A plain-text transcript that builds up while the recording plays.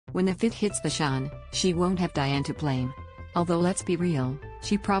When the fit hits the shan, she won't have Diane to blame. Although let's be real,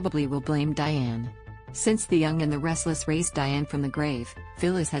 she probably will blame Diane. Since the young and the restless raised Diane from the grave,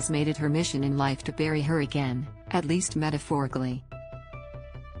 Phyllis has made it her mission in life to bury her again, at least metaphorically.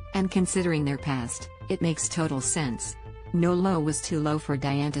 And considering their past, it makes total sense. No low was too low for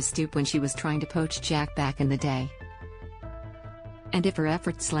Diane to stoop when she was trying to poach Jack back in the day. And if her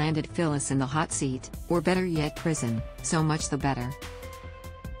efforts landed Phyllis in the hot seat, or better yet prison, so much the better.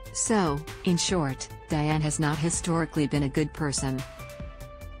 So, in short, Diane has not historically been a good person.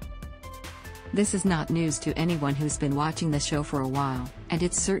 This is not news to anyone who's been watching the show for a while, and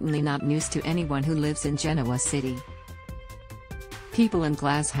it's certainly not news to anyone who lives in Genoa City. People in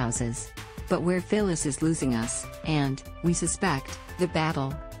glass houses. But where Phyllis is losing us, and, we suspect, the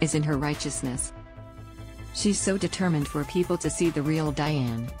battle, is in her righteousness. She's so determined for people to see the real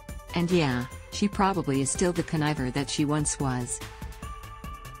Diane. And yeah, she probably is still the conniver that she once was.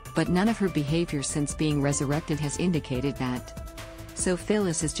 But none of her behavior since being resurrected has indicated that. So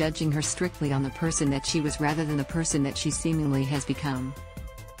Phyllis is judging her strictly on the person that she was rather than the person that she seemingly has become.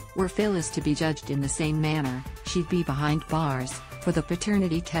 Were Phyllis to be judged in the same manner, she'd be behind bars, for the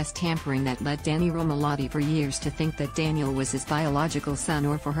paternity test tampering that led Danny Romalotti for years to think that Daniel was his biological son,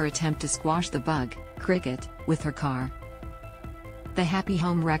 or for her attempt to squash the bug, cricket, with her car. The happy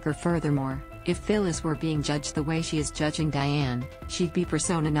home wrecker. Furthermore, if Phyllis were being judged the way she is judging Diane, she'd be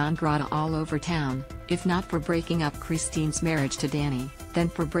persona non grata all over town, if not for breaking up Christine's marriage to Danny, then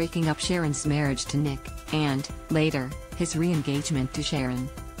for breaking up Sharon's marriage to Nick, and, later, his re-engagement to Sharon.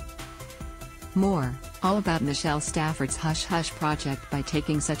 More, all about Michelle Stafford's Hush Hush project by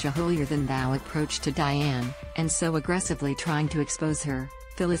taking such a holier-than-thou approach to Diane, and so aggressively trying to expose her,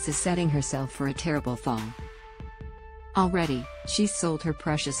 Phyllis is setting herself for a terrible fall. Already, she's sold her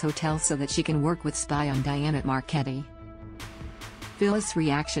precious hotel so that she can work with spy on Diane at Marchetti. Phyllis'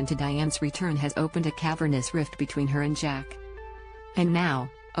 reaction to Diane's return has opened a cavernous rift between her and Jack. And now,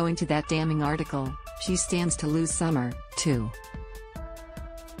 owing to that damning article, she stands to lose Summer, too.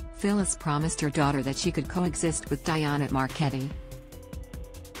 Phyllis promised her daughter that she could coexist with Diane at Marchetti.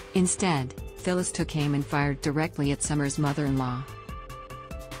 Instead, Phyllis took aim and fired directly at Summer's mother-in-law.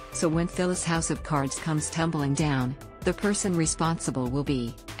 So when Phyllis' house of cards comes tumbling down, the person responsible will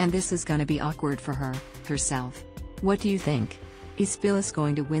be, and this is gonna be awkward for her, herself. What do you think? Is Phyllis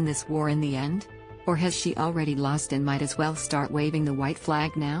going to win this war in the end? Or has she already lost and might as well start waving the white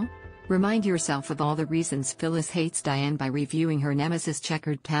flag now? Remind yourself of all the reasons Phyllis hates Diane by reviewing her nemesis'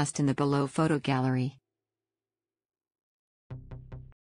 checkered past in the below photo gallery.